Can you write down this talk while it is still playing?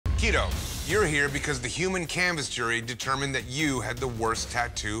Keto, you're here because the human canvas jury determined that you had the worst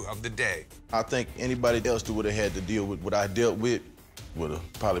tattoo of the day. I think anybody else that would have had to deal with what I dealt with would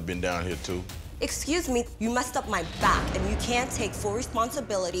have probably been down here too. Excuse me, you messed up my back, and you can't take full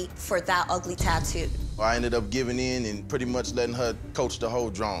responsibility for that ugly tattoo. I ended up giving in and pretty much letting her coach the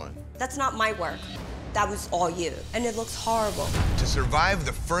whole drawing. That's not my work. That was all you, and it looks horrible. To survive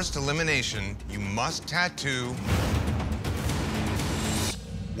the first elimination, you must tattoo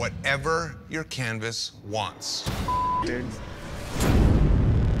whatever your canvas wants. Dude.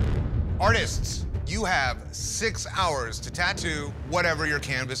 Artists, you have 6 hours to tattoo whatever your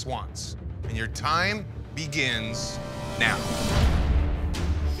canvas wants. And your time begins now.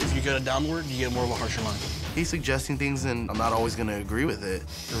 If you get a downward, you get more of a harsher line. He's suggesting things, and I'm not always gonna agree with it.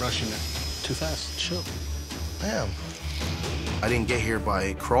 You're rushing it. Too fast. Chill. Damn. I didn't get here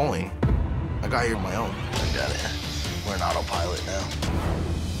by crawling. I got here on my own. I got it. We're an autopilot now.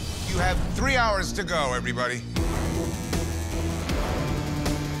 You have 3 hours to go, everybody.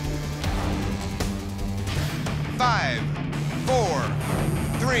 5, 4,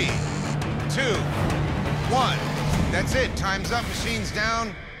 3, 2, 1. That's it. Time's up. Machine's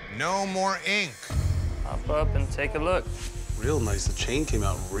down. No more ink. Hop up and take a look. Real nice. The chain came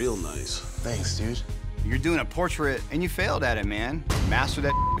out real nice. Thanks, dude. You're doing a portrait, and you failed at it, man. Master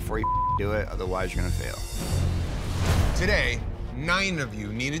that before you do it, otherwise you're gonna fail. Today, 9 of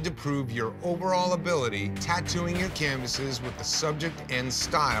you needed to prove your overall ability tattooing your canvases with the subject and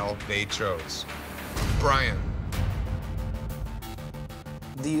style they chose. Brian.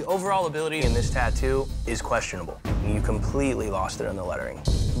 The overall ability in this tattoo is questionable. You completely lost it in the lettering.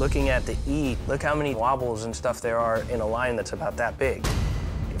 Looking at the E, look how many wobbles and stuff there are in a line that's about that big.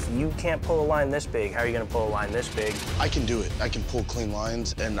 If you can't pull a line this big, how are you gonna pull a line this big? I can do it. I can pull clean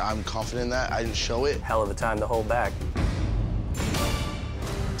lines, and I'm confident in that. I didn't show it. Hell of a time to hold back.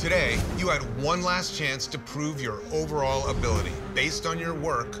 Today, you had one last chance to prove your overall ability. Based on your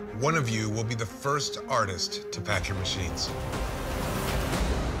work, one of you will be the first artist to pack your machines.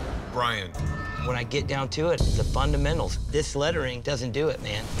 Brian. When I get down to it, the fundamentals. This lettering doesn't do it,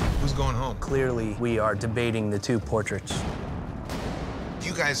 man. Who's going home? Clearly, we are debating the two portraits.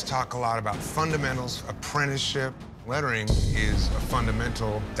 You guys talk a lot about fundamentals, apprenticeship. Lettering is a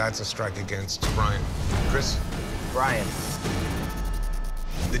fundamental. That's a strike against Brian. Chris? Brian.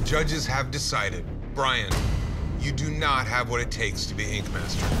 The judges have decided. Brian, you do not have what it takes to be Ink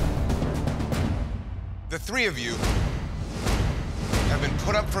Master. The 3 of you have been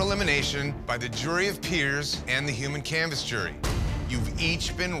put up for elimination by the jury of peers and the human canvas jury. You've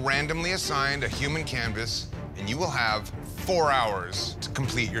each been randomly assigned a human canvas, and you will have 4 hours to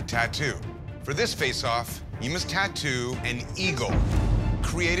complete your tattoo. For this face-off, you must tattoo an eagle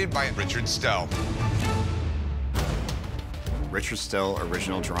created by Richard Stell. Richard Stell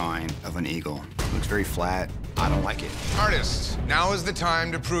original drawing of an eagle. Looks very flat. I don't like it. Artists, now is the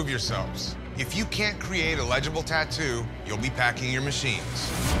time to prove yourselves. If you can't create a legible tattoo, you'll be packing your machines.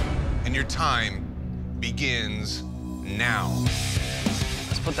 And your time begins now.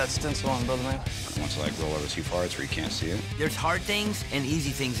 Let's put that stencil on, brother man. Once I roll over too far, it's where you can't see it. There's hard things and easy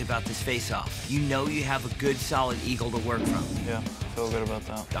things about this face-off. You know you have a good, solid eagle to work from. Yeah, feel good about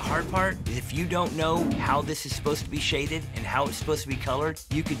that. The hard part is if you don't know how this is supposed to be shaded and how it's supposed to be colored,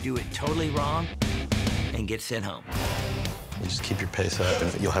 you could do it totally wrong and get sent home. You just keep your pace up,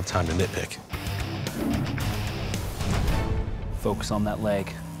 and you'll have time to nitpick. Focus on that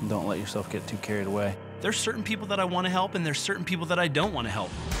leg. Don't let yourself get too carried away. There's certain people that I want to help, and there's certain people that I don't want to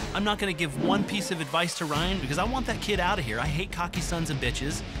help. I'm not going to give one piece of advice to Ryan because I want that kid out of here. I hate cocky sons of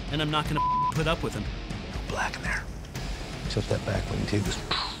bitches, and I'm not going to put up with him. Black in there. Tilt that back when you take this.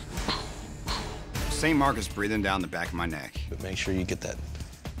 Same mark is breathing down the back of my neck. But make sure you get that.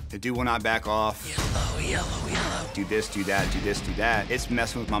 The dude will not back off. Yellow, yellow, yellow. Do this, do that, do this, do that. It's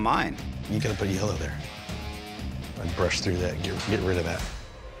messing with my mind. You gotta put yellow there. I'd brush through that, get rid of that.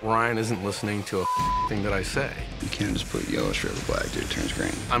 Ryan isn't listening to a thing that I say. You can't just put yellow straight with black, dude. It turns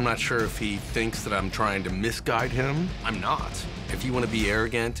green. I'm not sure if he thinks that I'm trying to misguide him. I'm not. If you want to be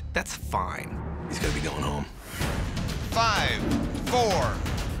arrogant, that's fine. He's gonna be going home. 5, 4,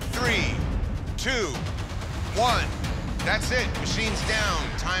 3, 2, 1. That's it. Machine's down.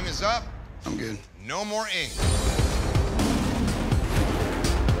 Time is up. I'm good. No more ink.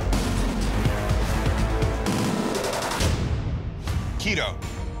 Keto,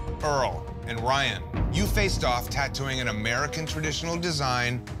 Earl, and Ryan, you faced off tattooing an American traditional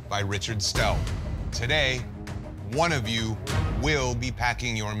design by Richard Stell. Today, one of you will be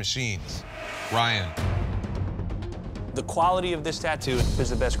packing your machines. Ryan, The quality of this tattoo is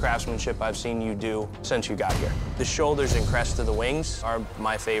the best craftsmanship I've seen you do since you got here. The shoulders and crest of the wings are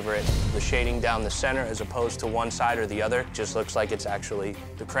my favorite. The shading down the center as opposed to one side or the other just looks like it's actually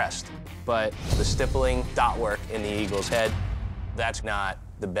the crest. But the stippling dot work in the eagle's head, that's not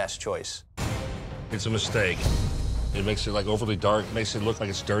the best choice. It's a mistake. It makes it like overly dark, makes it look like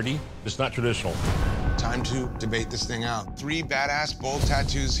it's dirty. It's not traditional. Time to debate this thing out. 3 badass, bold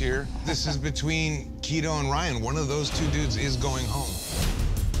tattoos here. This is between Keto and Ryan. One of those 2 dudes is going home.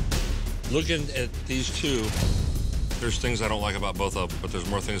 Looking at these 2, there's things I don't like about both of them, but there's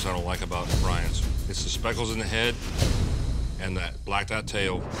more things I don't like about Ryan's. It's the speckles in the head and that blacked out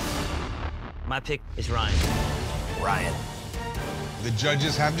tail. My pick is Ryan. Ryan. The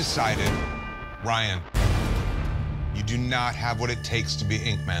judges have decided, Ryan, you do not have what it takes to be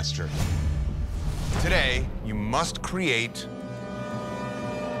Ink Master. Today, you must create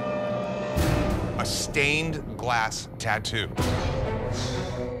a stained glass tattoo.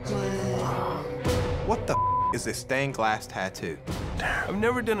 What the is a stained glass tattoo? I've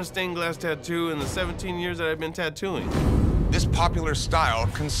never done a stained glass tattoo in the 17 years that I've been tattooing. This popular style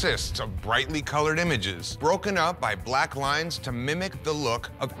consists of brightly colored images broken up by black lines to mimic the look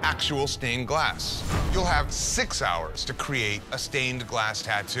of actual stained glass. You'll have 6 hours to create a stained glass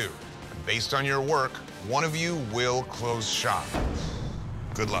tattoo. Based on your work, one of you will close shop.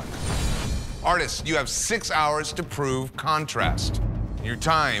 Good luck. Artists, you have 6 hours to prove contrast. Your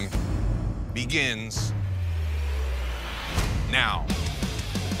time begins now.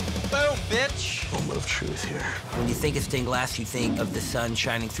 Boom, bitch! Moment of truth here. When you think of stained glass, you think of the sun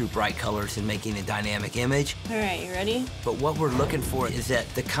shining through bright colors and making a dynamic image. All right, you ready? But what we're looking for is that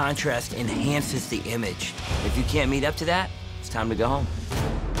the contrast enhances the image. If you can't meet up to that, it's time to go home.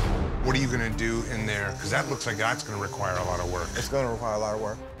 What are you gonna do in there? Because that looks like that's gonna require a lot of work. It's gonna require a lot of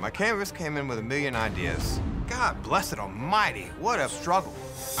work. My canvas came in with a million ideas. God bless it almighty, what a struggle.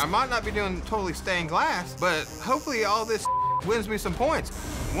 I might not be doing totally stained glass, but hopefully all this wins me some points.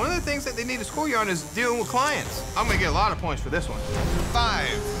 One of the things that they need to score you on is dealing with clients. I'm gonna get a lot of points for this one. 5,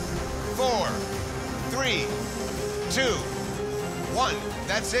 4, 3, 2, 1.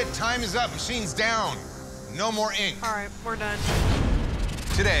 That's it, time is up, machine's down. No more ink. All right, we're done.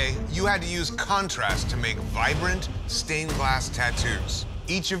 Today, you had to use contrast to make vibrant stained glass tattoos.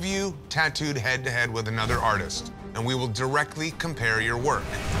 Each of you tattooed head-to-head with another artist, and we will directly compare your work.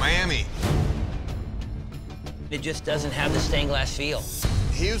 Miami. It just doesn't have the stained glass feel.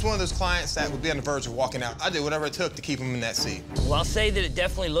 He was one of those clients that would be on the verge of walking out. I did whatever it took to keep him in that seat. Well, I'll say that it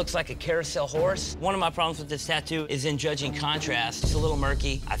definitely looks like a carousel horse. One of my problems with this tattoo is in judging contrast. It's a little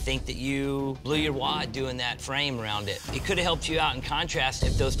murky. I think that you blew your wad doing that frame around it. It could have helped you out in contrast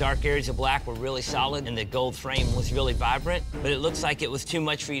if those dark areas of black were really solid and the gold frame was really vibrant, but it looks like it was too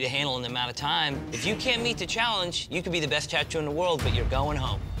much for you to handle in the amount of time. If you can't meet the challenge, you could be the best tattoo in the world, but you're going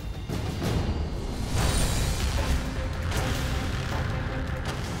home.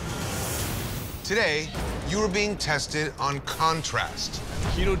 Today, you are being tested on contrast.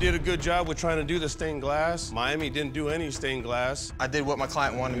 Keto did a good job with trying to do the stained glass. Miami didn't do any stained glass. I did what my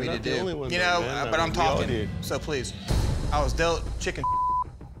client wanted me to do. Only one you though, know, man. but I I'm mean, we all talking. did. So please, I was dealt chicken.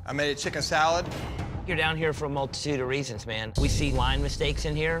 I made a chicken salad. You're down here for a multitude of reasons, man. We see line mistakes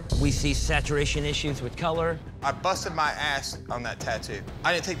in here. We see saturation issues with color. I busted my ass on that tattoo.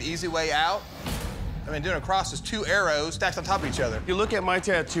 I didn't take the easy way out. I mean, doing a cross is 2 arrows stacked on top of each other. If you look at my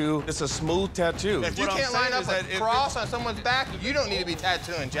tattoo, it's a smooth tattoo. If you can't line up a cross on someone's back, you don't need to be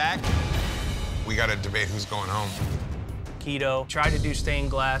tattooing, Jack. We gotta debate who's going home. Keto tried to do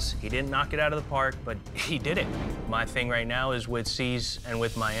stained glass. He didn't knock it out of the park, but he did it. My thing right now is with C's and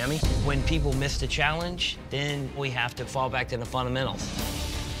with Miami. When people miss the challenge, then we have to fall back to the fundamentals.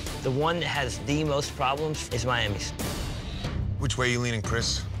 The one that has the most problems is Miami's. Which way are you leaning,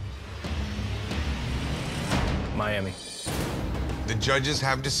 Chris? Miami. The judges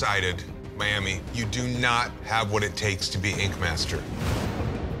have decided, Miami, you do not have what it takes to be Ink Master.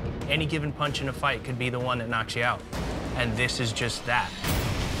 Any given punch in a fight could be the one that knocks you out. And this is just that.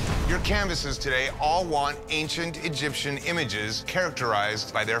 Your canvases today all want ancient Egyptian images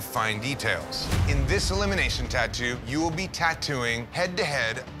characterized by their fine details. In this elimination tattoo, you will be tattooing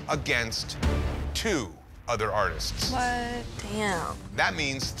head-to-head against 2 other artists. What? Damn. That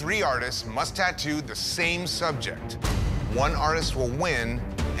means 3 artists must tattoo the same subject. 1 artist will win,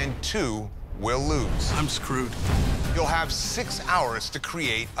 and 2 will lose. I'm screwed. You'll have 6 hours to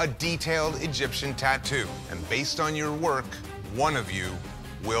create a detailed Egyptian tattoo. And based on your work, one of you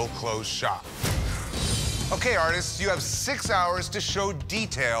will close shop. Okay, artists, you have 6 hours to show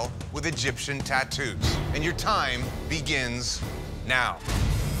detail with Egyptian tattoos. And your time begins now.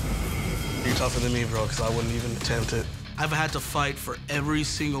 You're tougher than me, bro, because I wouldn't even attempt it. I've had to fight for every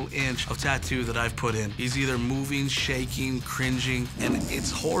single inch of tattoo that I've put in. He's either moving, shaking, cringing, and it's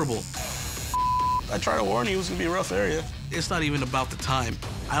horrible. I tried to warn you it was gonna be a rough area. It's not even about the time.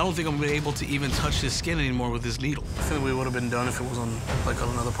 I don't think I'm gonna be able to even touch his skin anymore with this needle. I think we would have been done if it was on, like, on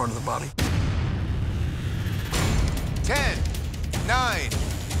another part of the body. 10, 9,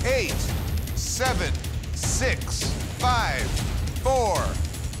 8, 7, 6, 5, 4,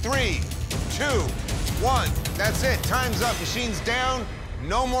 3, 2, 1. That's it. Time's up. Machine's down.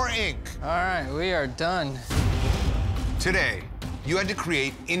 No more ink. All right, we are done. Today, you had to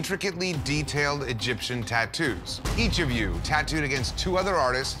create intricately detailed Egyptian tattoos. Each of you tattooed against 2 other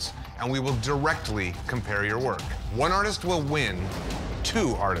artists, and we will directly compare your work. 1 artist will win,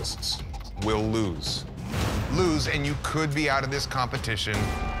 2 artists will lose. Lose, and you could be out of this competition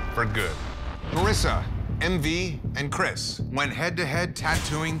for good. Marissa, MV, and Chris went head-to-head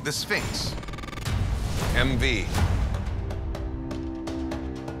tattooing the Sphinx. MV.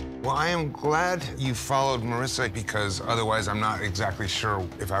 Well, I am glad you followed Marissa because otherwise I'm not exactly sure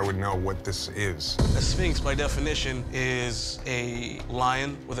if I would know what this is. A sphinx, by definition, is a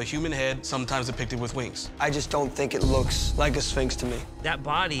lion with a human head, sometimes depicted with wings. I just don't think it looks like a sphinx to me. That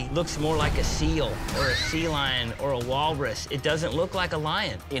body looks more like a seal or a sea lion or a walrus. It doesn't look like a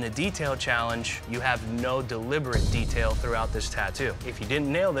lion. In a detail challenge, you have no deliberate detail throughout this tattoo. If you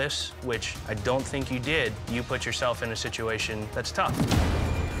didn't nail this, which I don't think you did, you put yourself in a situation that's tough.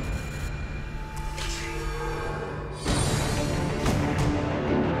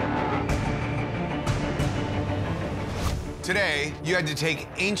 Today, you had to take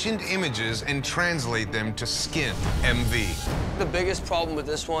ancient images and translate them to skin. MV. The biggest problem with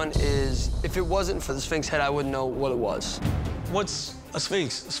this one is if it wasn't for the sphinx head, I wouldn't know what it was. What's a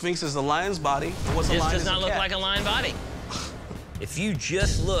sphinx? A sphinx is the lion's body. What's a This lion does is a not look cat. like a lion body. If you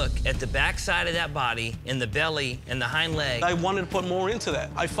just look at the back side of that body and the belly and the hind leg. I wanted to put more into that.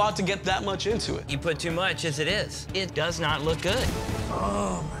 I fought to get that much into it. You put too much as it is. It does not look good.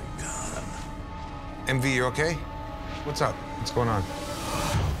 Oh, my God. MV, you okay? What's up? What's going on?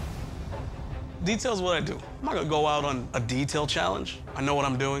 Detail's what I do. I'm not gonna go out on a detail challenge. I know what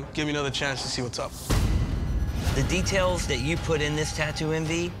I'm doing. Give me another chance to see what's up. The details that you put in this tattoo,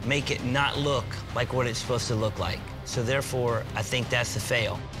 MV, make it not look like what it's supposed to look like. So therefore, I think that's the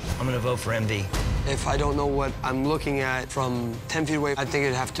fail. I'm gonna vote for MV. If I don't know what I'm looking at from 10 feet away, I think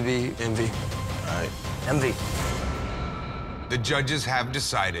it'd have to be MV. All right. MV. The judges have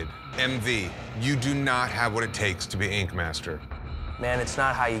decided. MV, you do not have what it takes to be Ink Master. Man, it's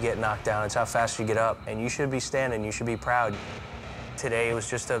not how you get knocked down, it's how fast you get up. And you should be standing, you should be proud. Today, it was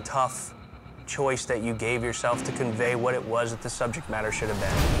just a tough choice that you gave yourself to convey what it was that the subject matter should have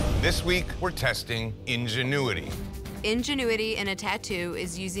been. This week, we're testing ingenuity. Ingenuity in a tattoo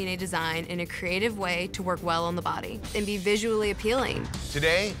is using a design in a creative way to work well on the body and be visually appealing.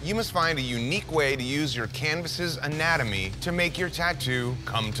 Today, you must find a unique way to use your canvas's anatomy to make your tattoo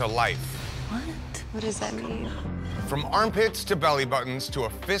come to life. What? What does that mean? From armpits to belly buttons to a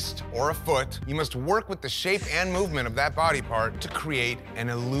fist or a foot, you must work with the shape and movement of that body part to create an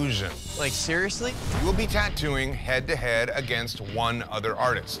illusion. Like, seriously? You will be tattooing head-to-head against 1 other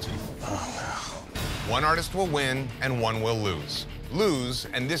artist. Oh, no. 1 artist will win and 1 will lose. Lose,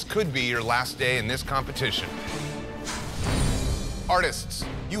 and this could be your last day in this competition. Artists,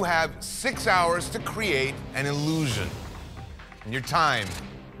 you have 6 hours to create an illusion. And your time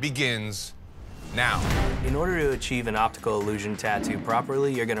begins now. In order to achieve an optical illusion tattoo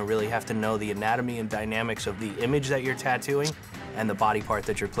properly, you're gonna really have to know the anatomy and dynamics of the image that you're tattooing and the body part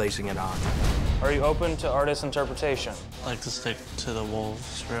that you're placing it on. Are you open to artist interpretation? I like to stick to the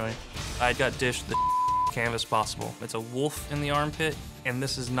wolves, really. I got dished the canvas possible. It's a wolf in the armpit, and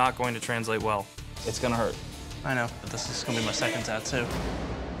this is not going to translate well. It's gonna hurt. I know, but this is gonna be my second tattoo.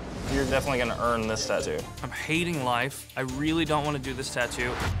 You're definitely gonna earn this tattoo. I'm hating life. I really don't want to do this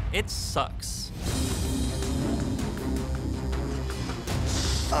tattoo. It sucks.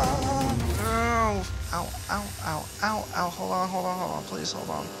 Ow, ow, ow, ow, ow, hold on, please, hold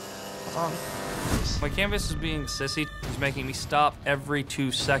on. My canvas is being sissy. It's making me stop every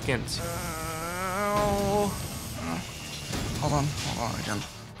 2 seconds. Hold on again.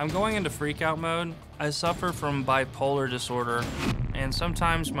 I'm going into freak out mode. I suffer from bipolar disorder, and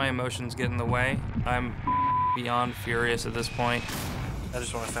sometimes my emotions get in the way. I'm beyond furious at this point. I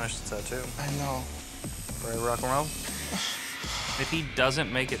just want to finish the tattoo. I know. Ready to rock and roll? If he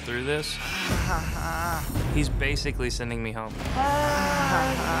doesn't make it through this, he's basically sending me home.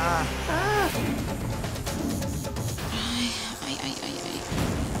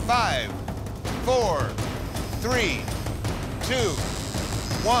 5, 4, 3, 2,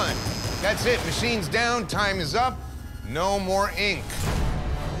 1. That's it. Machine's down. Time is up. No more ink.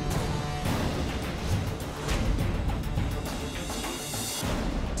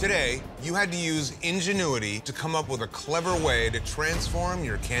 Today, you had to use ingenuity to come up with a clever way to transform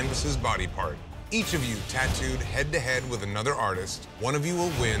your canvas's body part. Each of you tattooed head-to-head with another artist. One of you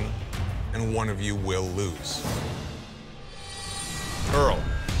will win, and one of you will lose. Earl.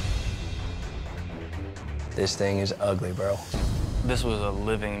 This thing is ugly, bro. This was a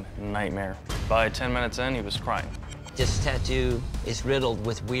living nightmare. By 10 minutes in, he was crying. This tattoo is riddled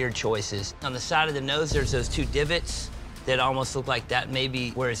with weird choices. On the side of the nose, there's those two divots that almost look like that may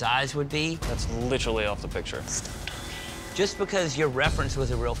be where his eyes would be. That's literally off the picture. Just because your reference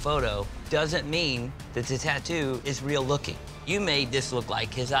was a real photo doesn't mean that the tattoo is real looking. You made this look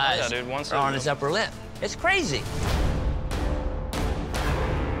like his eyes are on his upper lip. It's crazy.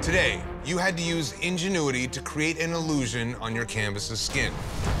 Today, you had to use ingenuity to create an illusion on your canvas's skin.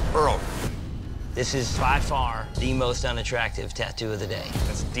 Earl. This is by far the most unattractive tattoo of the day.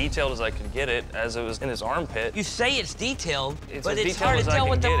 As detailed as I could get it, as it was in his armpit. You say it's detailed, but as it's hard to detailed as I tell can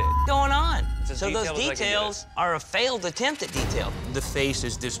what the get it. going on. It's as So those detailed as I can get it. details are a failed attempt at detail. The face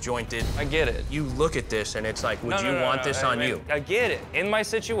is disjointed. I get it. You look at this and it's like, would you want this on you? I get it. In my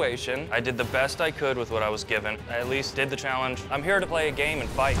situation, I did the best I could with what I was given. I at least did the challenge. I'm here to play a game and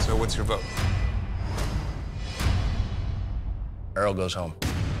fight. So what's your vote? Earl goes home.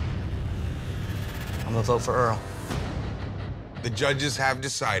 I'm gonna vote for Earl. The judges have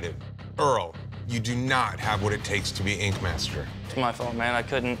decided. Earl, you do not have what it takes to be Ink Master. It's my fault, man. I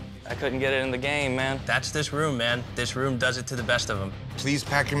couldn't get it in the game, man. That's this room, man. This room does it to the best of them. Please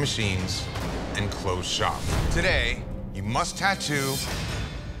pack your machines and close shop. Today, you must tattoo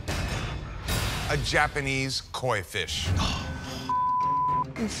a Japanese koi fish.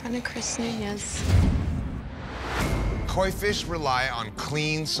 In front of Christina's. Koi fish rely on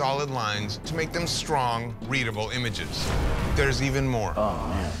clean, solid lines to make them strong, readable images. There's even more. Oh,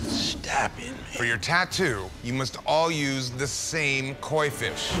 man, stop it, man. For your tattoo, you must all use the same koi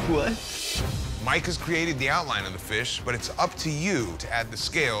fish. What? Mike has created the outline of the fish, but it's up to you to add the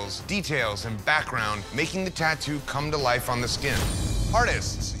scales, details, and background, making the tattoo come to life on the skin.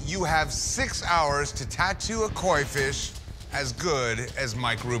 Artists, you have 6 hours to tattoo a koi fish as good as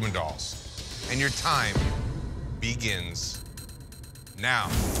Mike Rubendall's. And your time begins now.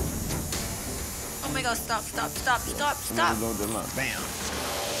 Oh my God, stop. Bam.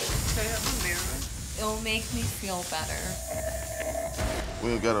 Straight up a mirror. It'll make me feel better.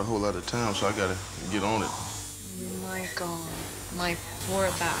 We ain't got a whole lot of time, so I gotta get on it. My God, my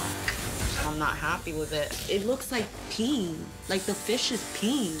poor back. I'm not happy with it. It looks like peeing. Like the fish is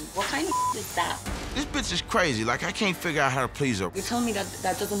peeing. What kind of is that? This bitch is crazy. Like, I can't figure out how to please her. You're telling me that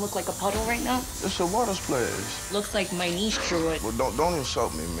doesn't look like a puddle right now? It's a water splash. Looks like my niece drew it. Well, don't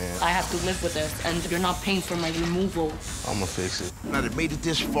insult me, man. I have to live with this, and you're not paying for my removal. I'ma fix it. Now that made it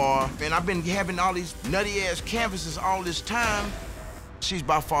this far, and I've been having all these nutty-ass canvases all this time, she's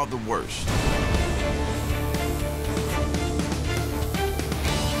by far the worst.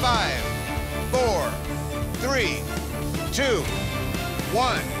 5, 4, 3, 2,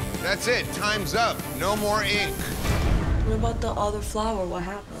 1. That's it. Time's up. No more ink. What about the other flower? What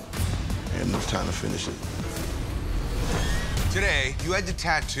happened? I had enough time to finish it. Today, you had to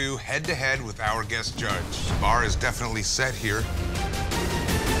tattoo head-to-head with our guest judge. Bar is definitely set here.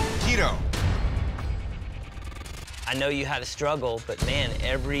 Keto. I know you had a struggle, but man,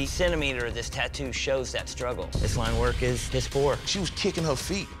 every centimeter of this tattoo shows that struggle. This line work is piss poor. She was kicking her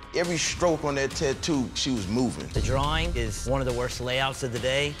feet. Every stroke on that tattoo, she was moving. The drawing is one of the worst layouts of the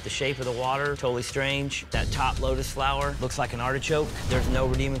day. The shape of the water, totally strange. That top lotus flower looks like an artichoke. There's no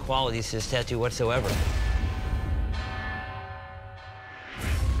redeeming qualities to this tattoo whatsoever.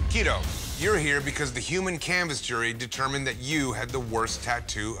 Keto, you're here because the human canvas jury determined that you had the worst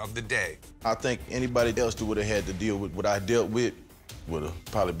tattoo of the day. I think anybody else that would have had to deal with what I dealt with would have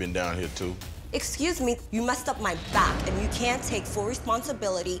probably been down here too. Excuse me, you messed up my back, and you can't take full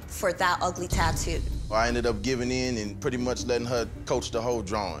responsibility for that ugly tattoo. I ended up giving in and pretty much letting her coach the whole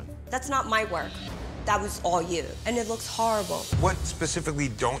drawing. That's not my work. That was all you, and it looks horrible. What specifically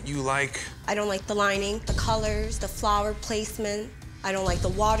don't you like? I don't like the lining, the colors, the flower placement. I don't like the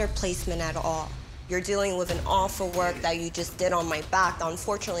water placement at all. You're dealing with an awful work that you just did on my back that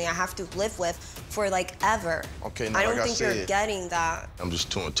unfortunately I have to live with for like ever. Okay, now I don't like think I said, you're getting that. I'm just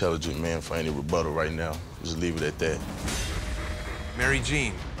too intelligent, man, for any rebuttal right now. Just leave it at that. Mary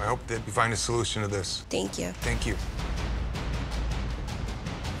Jean, I hope that you find a solution to this. Thank you. Thank you.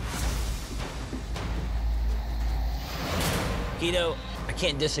 Keto, I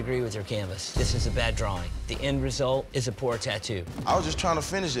can't disagree with your canvas. This is a bad drawing. The end result is a poor tattoo. I was just trying to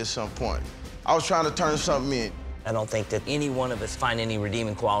finish at some point. I was trying to turn something in. I don't think that any one of us find any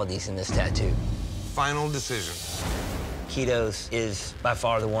redeeming qualities in this tattoo. Final decision. Keto's is by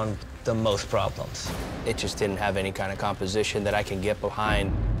far the one with the most problems. It just didn't have any kind of composition that I can get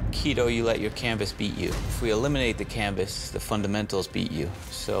behind. Keto, you let your canvas beat you. If we eliminate the canvas, the fundamentals beat you.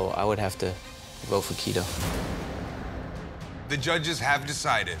 So I would have to vote for keto. The judges have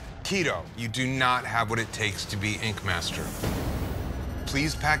decided. Keto, you do not have what it takes to be Ink Master.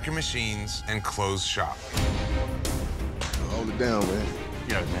 Please pack your machines and close shop. Hold it down, man.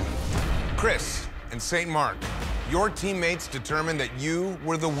 Yeah, man. Chris and St. Mark, your teammates determined that you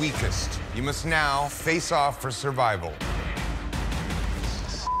were the weakest. You must now face off for survival.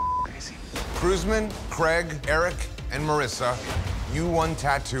 Crazy. Cruzman, Craig, Eric, and Marissa, you won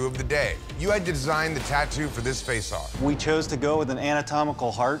Tattoo of the Day. You had to design the tattoo for this face-off. We chose to go with an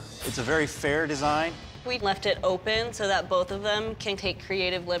anatomical heart. It's a very fair design. We left it open so that both of them can take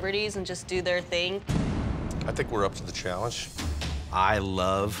creative liberties and just do their thing. I think we're up to the challenge. I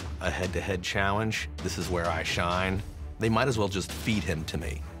love a head-to-head challenge. This is where I shine. They might as well just feed him to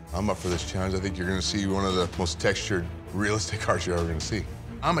me. I'm up for this challenge. I think you're gonna see one of the most textured, realistic arts you're ever gonna see.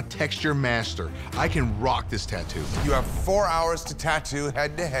 I'm a texture master. I can rock this tattoo. You have 4 hours to tattoo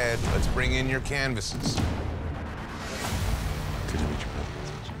head-to-head. Let's bring in your canvases.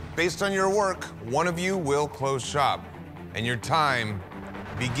 Based on your work, one of you will close shop, and your time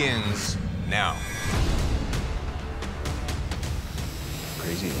begins now.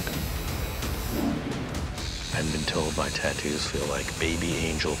 Crazy looking. I've been told my tattoos feel like baby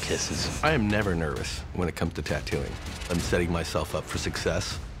angel kisses. I am never nervous when it comes to tattooing. I'm setting myself up for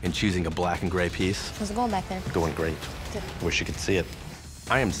success in choosing a black and gray piece. How's it going back there? Going great. Good. Wish you could see it.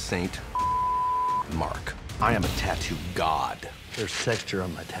 I am Saint Mark. I am a tattoo god. There's texture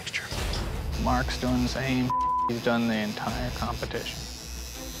on my texture. Mark's doing the same. He's done the entire competition.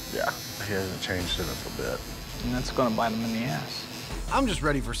 Yeah, he hasn't changed it up a bit. And that's gonna bite him in the ass. I'm just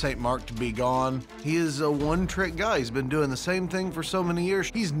ready for St. Mark to be gone. He is a one-trick guy. He's been doing the same thing for so many years.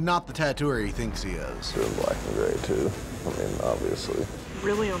 He's not the tattooer he thinks he is. Doing black and gray, too. I mean, obviously.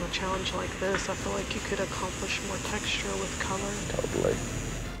 Really, on a challenge like this, I feel like you could accomplish more texture with color. Totally.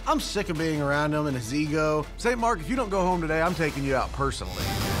 I'm sick of being around him and his ego. St. Mark, if you don't go home today, I'm taking you out personally.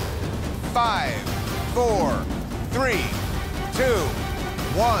 5, 4, 3, 2,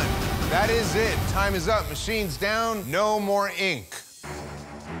 1. That is it. Time is up. Machines down. No more ink.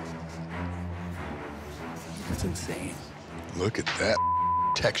 That's insane. Look at that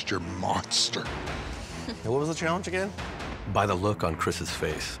texture monster. And what was the challenge again? By the look on Chris's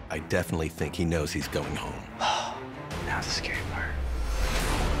face, I definitely think he knows he's going home. That's the scary part.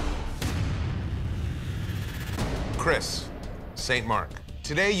 Chris, St. Mark,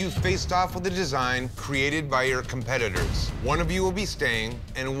 today you faced off with a design created by your competitors. One of you will be staying,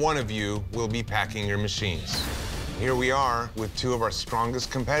 and one of you will be packing your machines. Here we are with two of our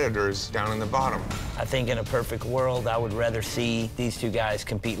strongest competitors down in the bottom. I think in a perfect world, I would rather see these two guys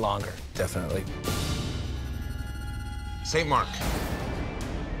compete longer. Definitely. St. Mark.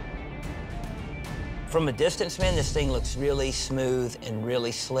 From a distance, man, this thing looks really smooth and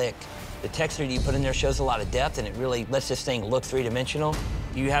really slick. The texture you put in there shows a lot of depth, and it really lets this thing look three-dimensional.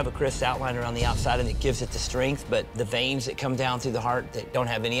 You have a crisp outline around the outside, and it gives it the strength, but the veins that come down through the heart that don't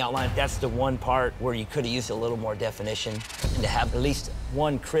have any outline, that's the one part where you could have used a little more definition. And to have at least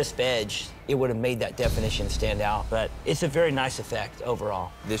one crisp edge, it would have made that definition stand out. But it's a very nice effect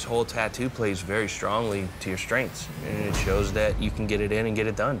overall. This whole tattoo plays very strongly to your strengths, and it shows that you can get it in and get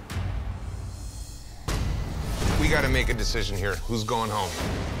it done. We got to make a decision here. Who's going home?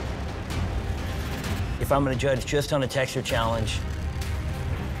 If I'm going to judge just on a texture challenge,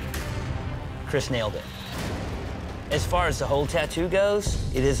 Chris nailed it. As far as the whole tattoo goes,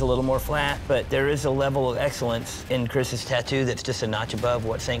 it is a little more flat, but there is a level of excellence in Chris's tattoo that's just a notch above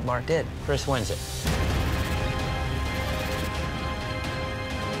what St. Mark did. Chris wins it.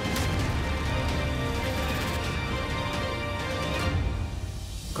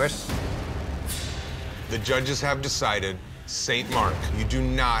 Chris? The judges have decided, St. Mark, you do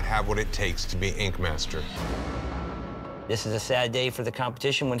not have what it takes to be Ink Master. This is a sad day for the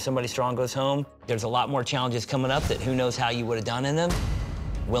competition when somebody strong goes home. There's a lot more challenges coming up that who knows how you would have done in them.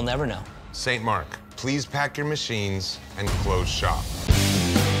 We'll never know. St. Mark, please pack your machines and close shop.